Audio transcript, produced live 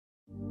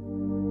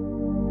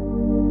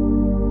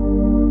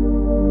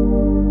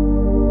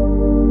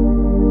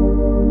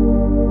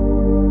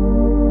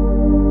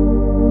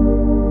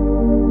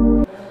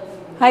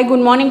Hi,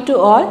 good morning to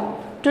all.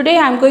 Today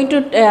I am going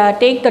to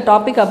take the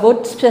topic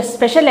about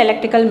special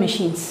electrical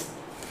machines.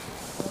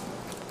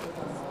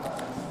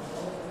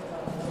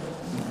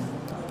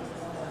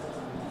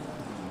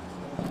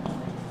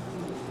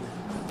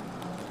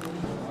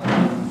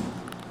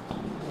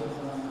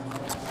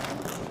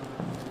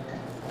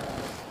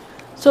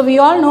 So we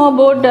all know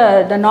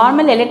about the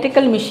normal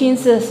electrical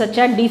machines such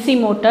as DC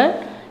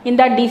motor, in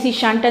that DC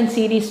shunt and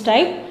series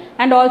type,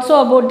 and also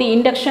about the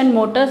induction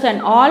motors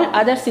and all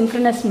other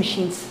synchronous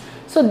machines.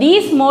 So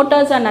these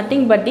motors are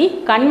nothing but the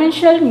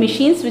conventional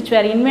machines which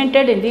were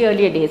invented in the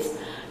earlier days.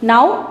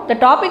 Now the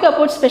topic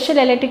about special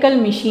electrical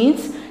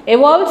machines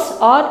evolves,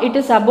 or it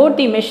is about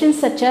the machines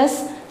such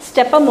as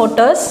stepper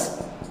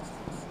motors,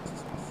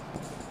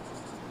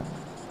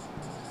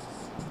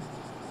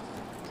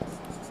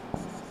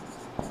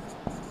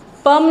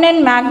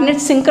 permanent magnet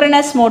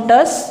synchronous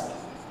motors,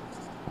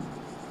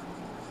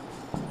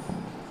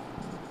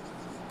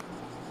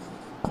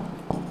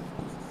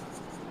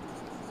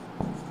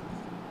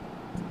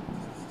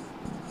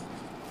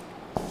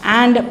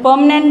 and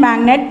permanent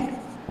magnet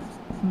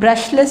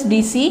brushless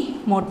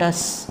DC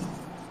motors.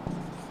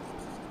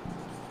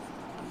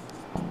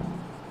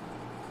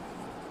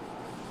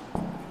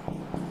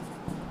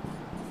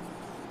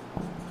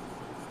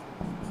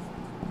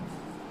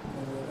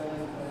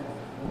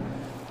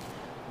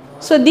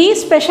 So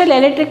these special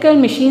electrical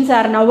machines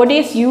are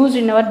nowadays used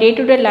in our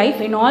day-to-day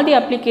life in all the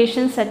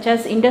applications such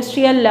as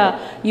industrial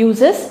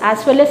uses,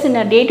 as well as in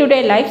a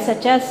day-to-day life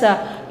such as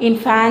in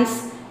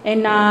fans,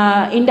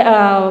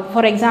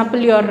 for example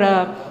your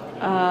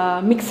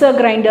mixer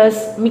grinders,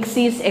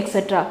 mixies,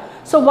 etc.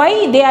 So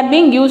why they are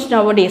being used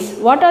nowadays?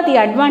 What are the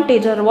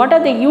advantages or what are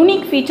the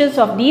unique features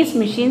of these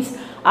machines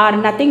are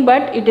nothing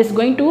but it is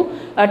going to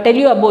tell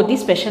you about the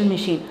special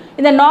machine.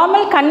 In the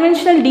normal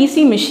conventional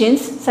DC machines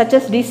such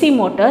as DC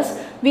motors,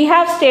 we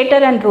have stator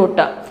and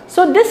rotor.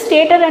 So this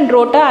stator and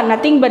rotor are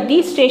nothing but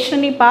the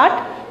stationary part,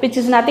 which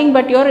is nothing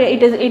but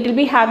it will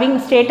be having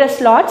stator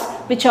slots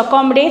which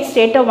accommodate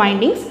stator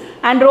windings,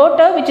 and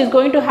rotor which is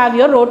going to have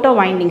your rotor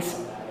windings.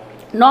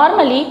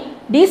 Normally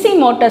DC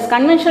motors,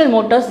 conventional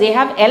motors, they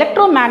have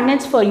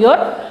electromagnets for your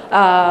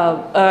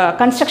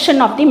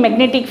construction of the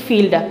magnetic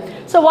field.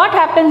 So what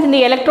happens in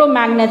the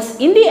electromagnets?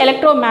 In the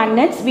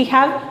electromagnets we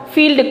have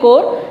field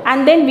core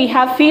and then we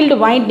have field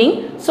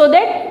winding, so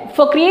that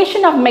for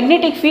creation of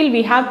magnetic field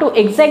we have to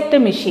excite the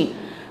machine.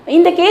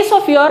 In the case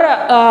of your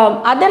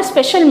other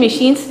special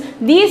machines,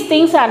 these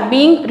things are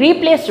being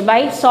replaced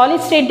by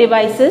solid state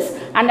devices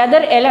and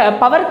other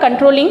power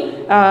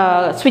controlling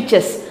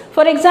switches.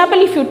 For example,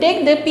 if you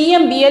take the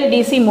PMBL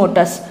DC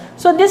motors,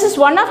 so this is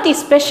one of the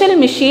special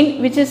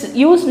machine which is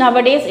used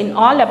nowadays in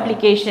all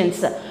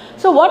applications.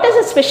 So what is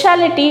the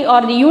speciality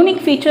or the unique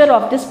feature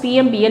of this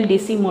PMBL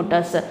DC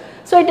motors?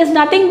 So it is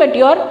nothing but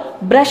your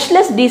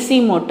brushless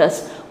DC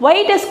motors. Why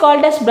it is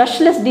called as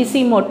brushless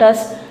DC motors?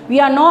 We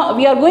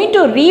are going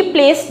to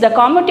replace the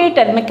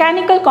commutator,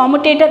 mechanical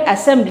commutator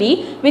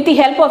assembly with the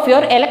help of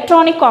your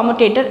electronic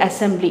commutator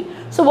assembly.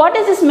 So what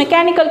is this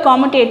mechanical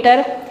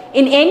commutator?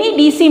 In any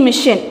DC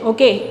machine,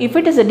 okay, if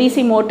it is a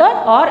DC motor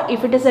or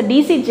if it is a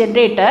DC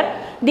generator,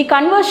 the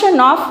conversion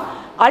of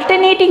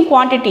alternating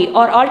quantity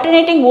or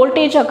alternating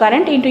voltage or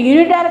current into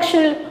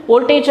unidirectional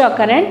voltage or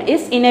current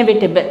is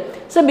inevitable.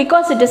 So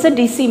because it is a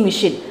DC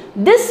machine,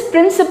 this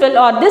principle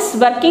or this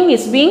working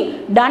is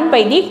being done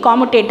by the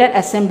commutator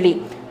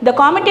assembly. The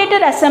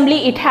commutator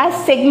assembly, it has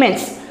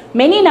segments,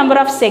 many number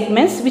of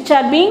segments which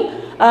are being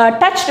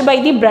touched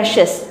by the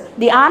brushes.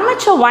 The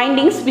armature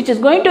windings which is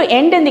going to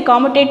end in the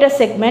commutator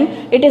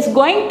segment, it is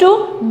going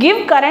to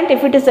give current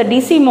if it is a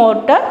DC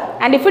motor,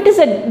 and if it is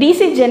a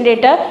DC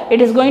generator,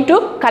 it is going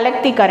to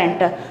collect the current.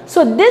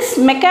 So this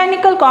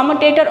mechanical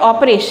commutator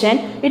operation,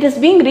 it is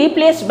being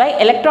replaced by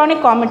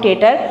electronic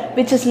commutator,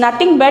 which is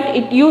nothing but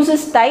it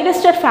uses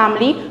thyristor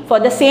family for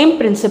the same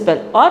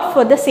principle or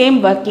for the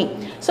same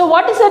working. So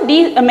what is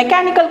a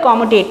mechanical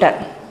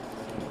commutator?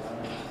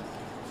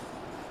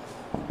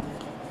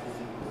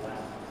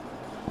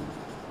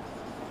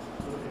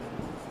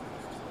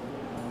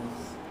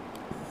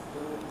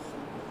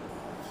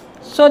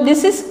 So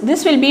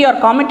this will be your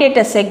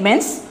commutator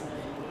segments.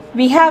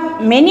 We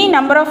have many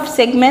number of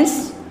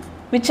segments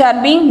which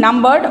are being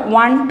numbered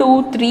 1,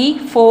 2, 3,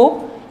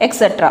 4,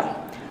 etc.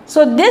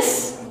 So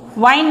this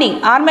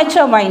winding,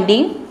 armature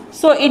winding,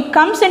 so it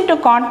comes into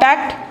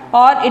contact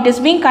or it is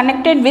being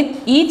connected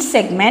with each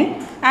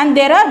segment, and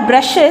there are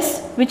brushes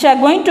which are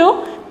going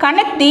to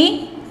connect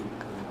the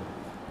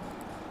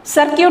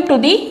circuit to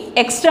the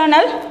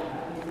external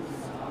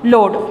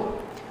load.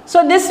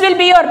 So this will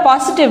be your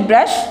positive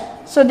brush.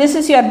 So this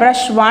is your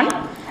brush 1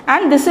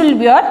 and this will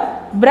be your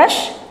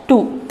brush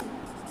 2.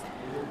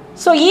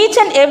 So each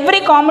and every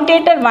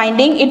commutator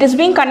winding, it is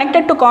being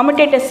connected to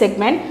commutator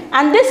segment,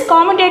 and this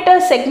commutator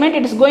segment,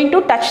 it is going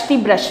to touch the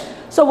brush.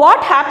 So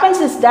what happens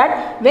is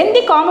that when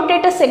the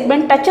commutator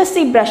segment touches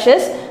the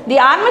brushes, the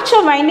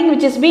armature winding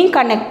which is being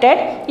connected,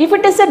 if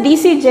it is a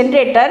DC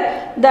generator,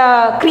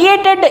 the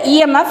created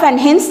EMF and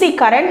hence the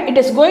current, it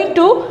is going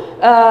to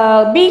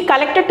be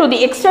collected to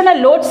the external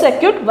load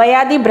circuit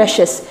via the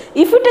brushes.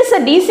 If it is a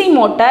DC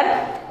motor,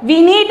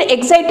 we need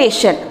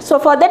excitation. So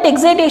for that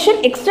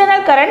excitation,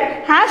 external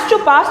current has to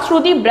pass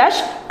through the brush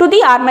to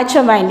the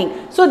armature winding.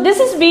 So this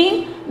is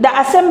being the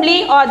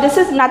assembly, or this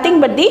is nothing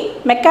but the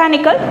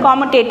mechanical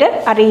commutator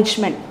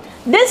arrangement.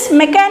 This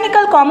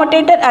mechanical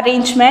commutator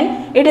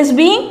arrangement, it is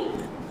being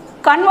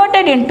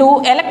converted into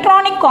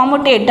electronic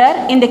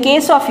commutator in the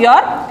case of your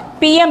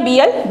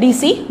PMBL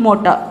DC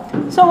motor.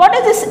 So what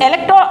is this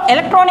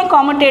electronic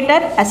commutator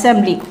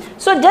assembly?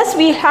 So just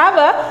we have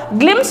a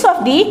glimpse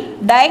of the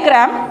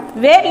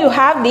diagram where you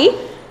have the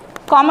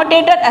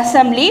commutator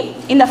assembly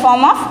in the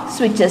form of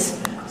switches.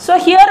 So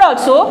here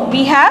also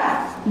we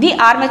have the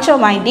armature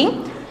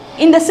winding.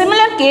 In the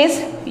similar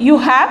case, you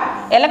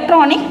have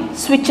electronic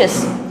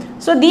switches.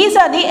 So these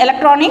are the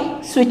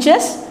electronic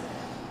switches,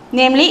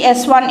 namely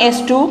S1,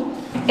 S2,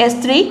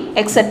 S3,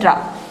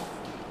 etc.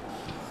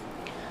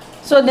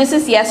 So this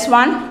is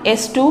S1,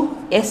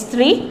 S2,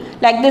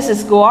 S3, like this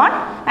is go on,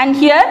 and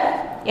here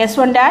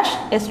S1 dash,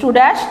 S2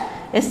 dash,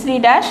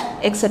 S3 dash,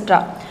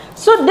 etc.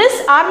 So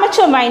this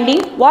armature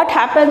winding, what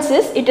happens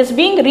is it is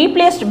being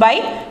replaced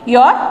by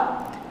your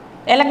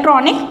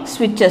electronic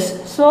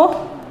switches.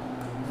 So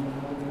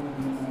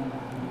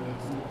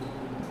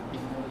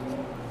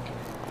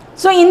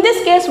in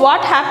this case,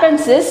 what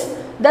happens is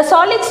the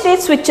solid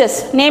state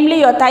switches, namely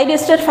your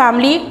thyristor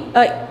family,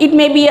 it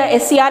may be a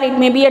SCR, it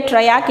may be a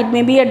triac, it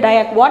may be a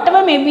diac,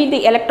 whatever may be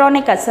the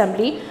electronic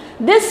assembly,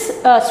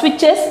 this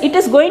switches, it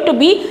is going to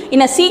be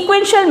in a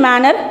sequential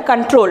manner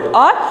controlled,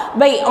 or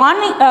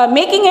by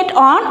making it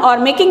on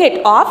or making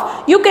it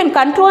off, you can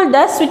control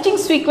the switching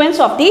sequence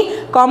of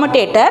the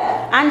commutator,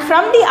 and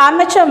from the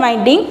armature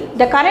winding,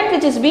 the current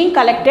which is being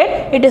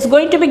collected, it is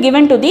going to be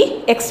given to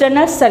the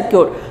external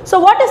circuit. So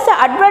what is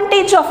the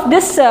advantage of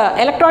this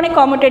electronic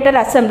commutator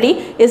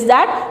assembly is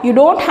that you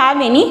don't have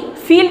any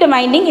field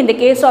winding in the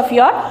case of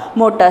your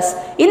motors.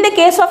 In the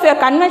case of your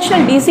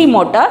conventional DC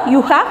motor,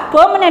 you have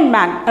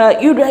permanent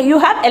you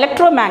have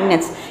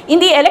electromagnets. In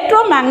the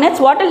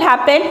electromagnets, what will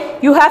happen?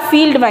 You have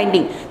field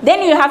winding.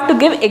 Then you have to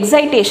give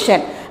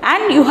excitation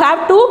and you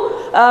have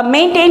to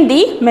maintain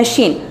the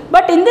machine.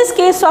 But in this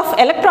case of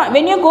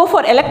when you go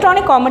for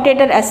electronic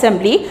commutator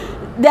assembly,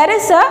 there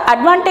is a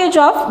advantage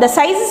of the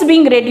size is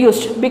being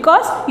reduced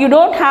because you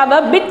don't have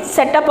a big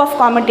setup of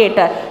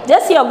commutator.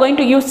 Just you are going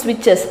to use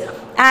switches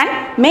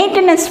and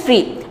maintenance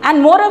free,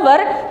 and moreover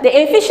the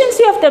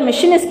efficiency of the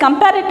machine is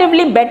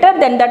comparatively better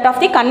than that of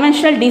the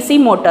conventional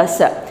DC motors.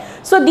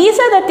 So these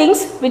are the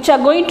things which are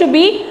going to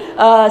be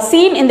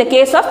seen in the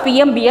case of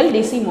PMBL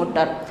DC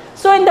motor.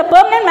 So in the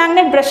permanent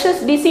magnet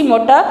brushless DC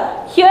motor,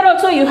 here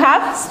also you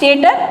have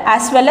stator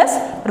as well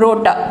as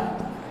rotor.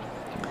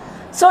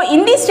 So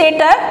in the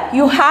stator,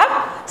 you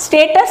have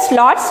stator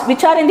slots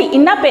which are in the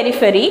inner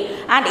periphery,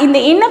 and in the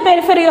inner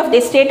periphery of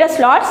the stator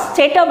slots,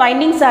 stator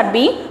windings are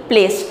being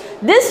placed.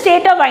 This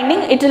stator winding,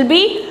 it will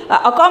be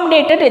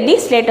accommodated in the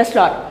stator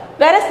slot,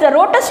 whereas the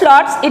rotor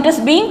slots, it is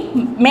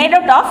being made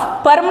out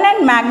of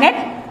permanent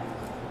magnet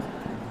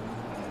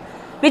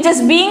which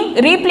is being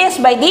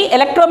replaced by the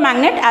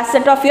electromagnet as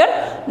that of your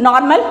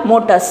normal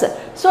motors.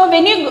 So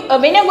when you are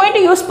going to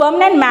use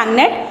permanent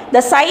magnet,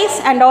 the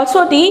size and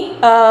also the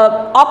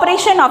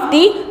operation of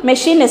the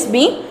machine is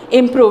being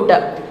improved.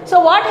 So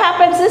what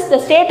happens is the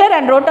stator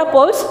and rotor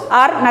poles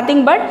are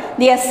nothing but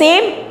they are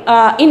same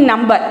in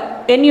number.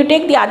 When you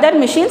take the other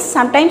machines,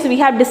 sometimes we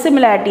have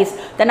dissimilarities.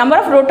 The number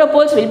of rotor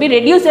poles will be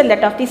reduced than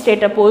that of the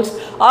stator poles,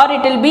 or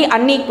it will be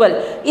unequal.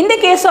 In the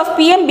case of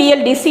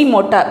PMBL DC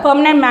motor,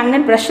 permanent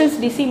magnet brushless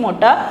DC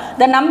motor,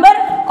 the number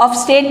of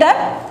stator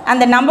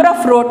and the number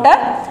of rotor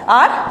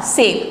are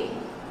same.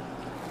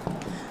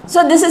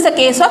 So this is the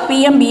case of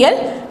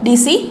PMBL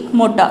DC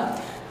motor.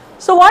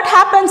 So what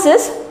happens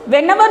is,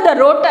 whenever the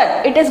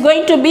rotor, it is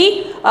going to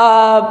be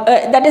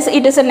that is,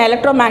 it is an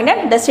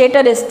electromagnet, the stator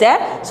is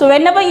there. So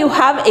whenever you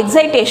have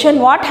excitation,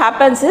 what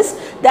happens is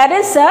there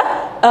is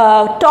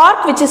a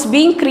torque which is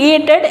being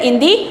created in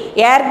the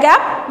air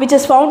gap which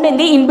is found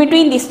in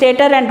between the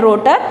stator and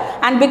rotor,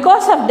 and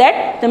because of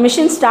that the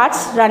machine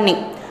starts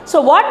running. So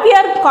what we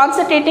are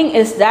concentrating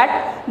is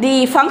that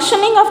the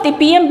functioning of the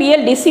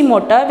PMBL DC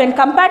motor when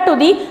compared to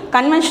the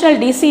conventional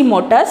DC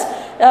motors,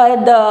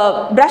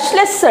 the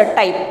brushless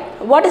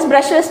type. What is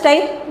brushless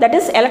type? That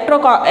is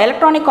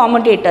electronic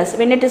commutators.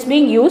 When it is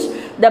being used,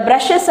 the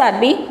brushes are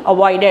being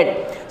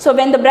avoided. So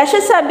when the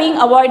brushes are being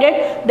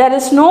avoided, there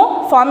is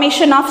no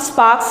formation of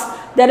sparks,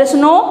 there is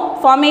no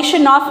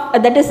formation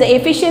of, that is, the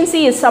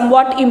efficiency is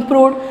somewhat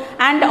improved,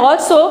 and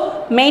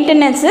also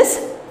maintenance is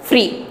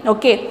free.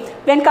 Okay.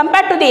 When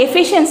compared to the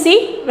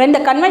efficiency, when the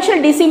conventional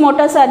DC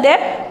motors are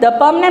there, the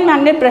permanent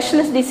magnet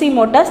brushless DC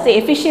motors, the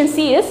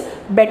efficiency is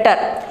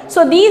better.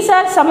 So these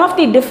are some of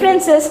the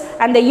differences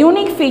and the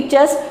unique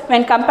features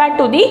when compared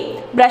to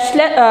the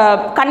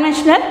brushless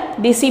conventional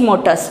DC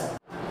motors.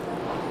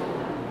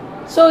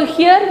 So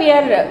here we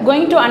are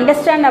going to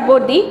understand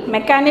about the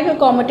mechanical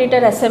commutator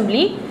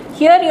assembly.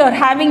 Here you are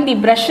having the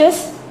brushes,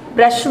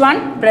 brush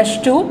 1,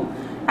 brush 2,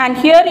 and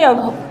here you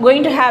are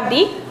going to have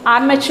the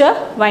armature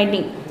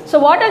winding. So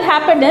what will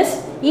happen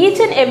is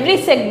each and every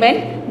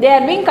segment they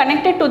are being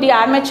connected to the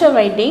armature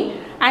winding,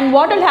 and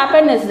what will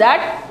happen is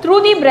that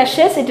through the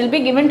brushes it will be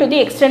given to the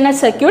external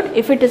circuit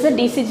if it is a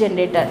DC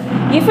generator.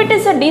 If it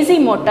is a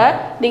DC motor,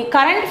 the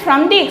current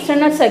from the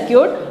external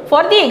circuit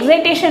for the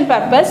excitation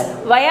purpose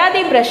via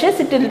the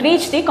brushes it will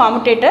reach the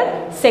commutator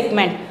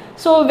segment.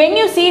 So when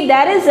you see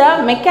there is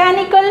a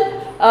mechanical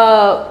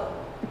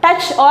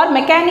touch or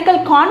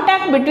mechanical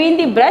contact between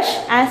the brush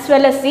as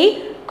well as the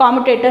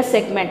commutator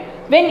segment.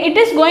 When it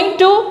is going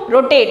to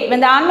rotate,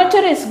 when the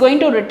armature is going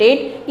to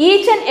rotate,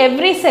 each and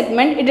every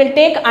segment it will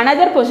take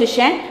another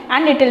position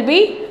and it will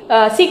be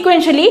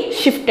sequentially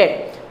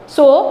shifted.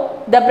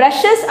 So the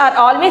brushes are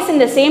always in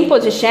the same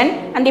position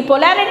and the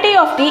polarity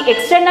of the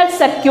external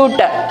circuit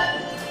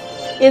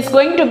is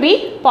going to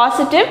be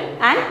positive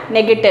and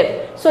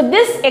negative. So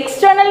this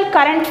external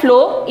current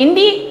flow in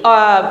the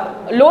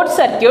load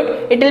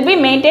circuit, it will be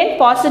maintained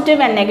positive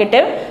and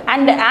negative,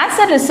 and as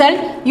a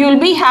result you will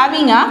be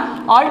having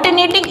a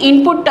alternating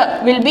input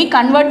will be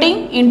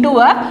converting into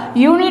a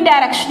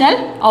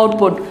unidirectional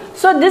output.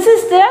 So this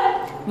is the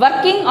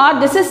working, or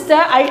this is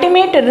the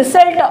ultimate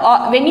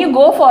result when you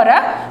go for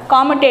a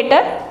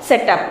commutator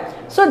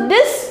setup. So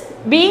this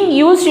being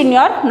used in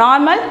your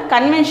normal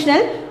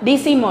conventional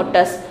DC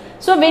motors.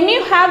 So when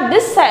you have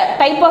this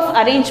type of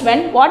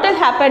arrangement, what will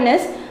happen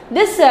is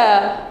this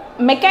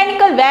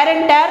mechanical wear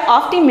and tear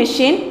of the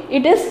machine,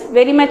 it is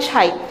very much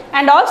high,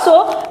 and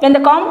also when the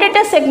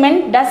commutator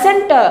segment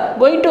doesn't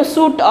going to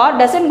suit or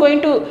doesn't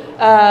going to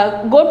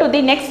go to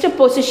the next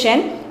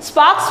position,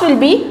 sparks will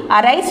be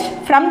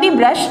arised from the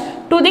brush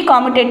to the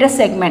commutator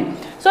segment.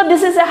 So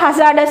this is a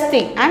hazardous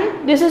thing,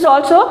 and this is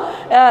also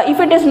if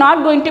it is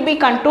not going to be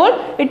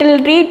controlled, it will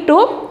lead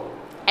to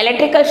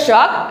electrical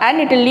shock and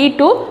it will lead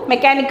to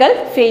mechanical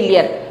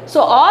failure.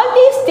 So all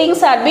these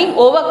things are being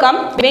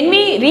overcome when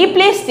we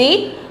replace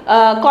the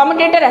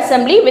commutator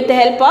assembly with the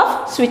help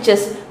of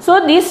switches.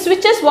 So these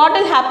switches, what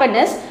will happen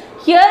is,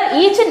 here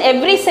each and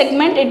every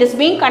segment it is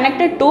being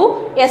connected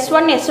to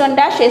S1, S1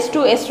 dash,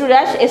 S2, S2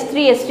 dash,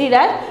 S3, S3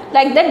 dash,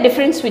 like that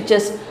different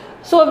switches.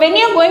 So when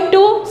you are going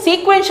to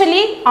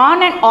sequentially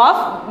on and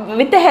off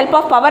with the help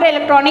of power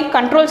electronic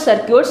control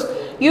circuits,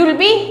 you will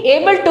be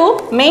able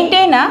to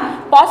maintain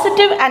a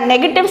positive and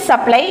negative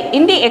supply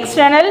in the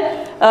external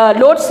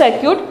load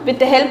circuit with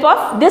the help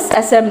of this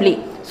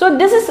assembly. So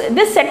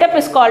this setup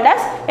is called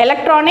as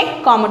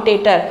electronic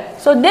commutator.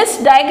 So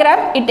this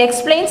diagram, it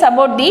explains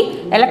about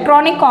the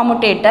electronic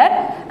commutator,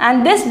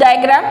 and this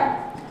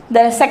diagram,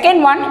 the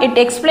second one, it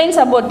explains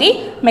about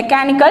the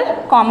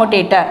mechanical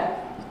commutator.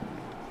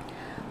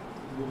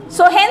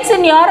 So hence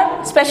in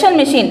your special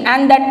machine,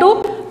 and that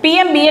too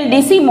PMBL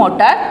DC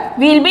motor,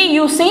 we will be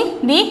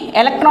using the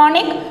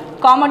electronic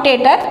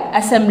commutator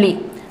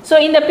assembly. So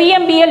in the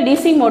PMBL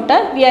DC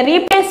motor, we are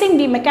replacing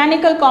the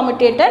mechanical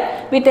commutator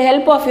with the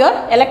help of your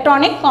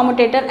electronic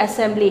commutator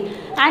assembly.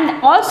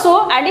 And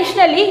also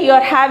additionally you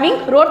are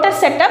having rotor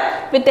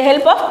setup with the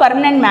help of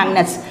permanent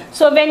magnets.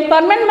 So when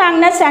permanent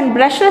magnets and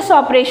brushless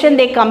operation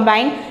they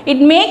combine, it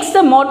makes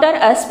the motor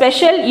a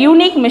special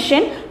unique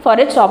machine for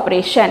its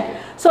operation.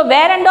 So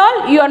where and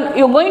all you are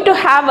going to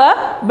have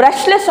a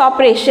brushless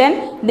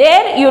operation,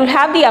 there you will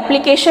have the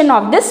application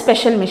of this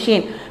special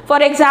machine.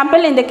 For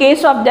example, in the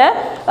case of the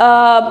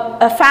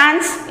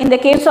fans, in the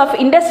case of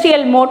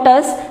industrial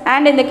motors,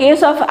 and in the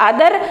case of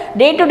other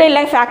day-to-day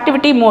life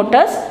activity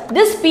motors,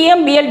 this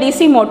PMBL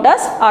DC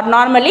motors are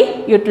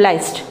normally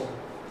utilized.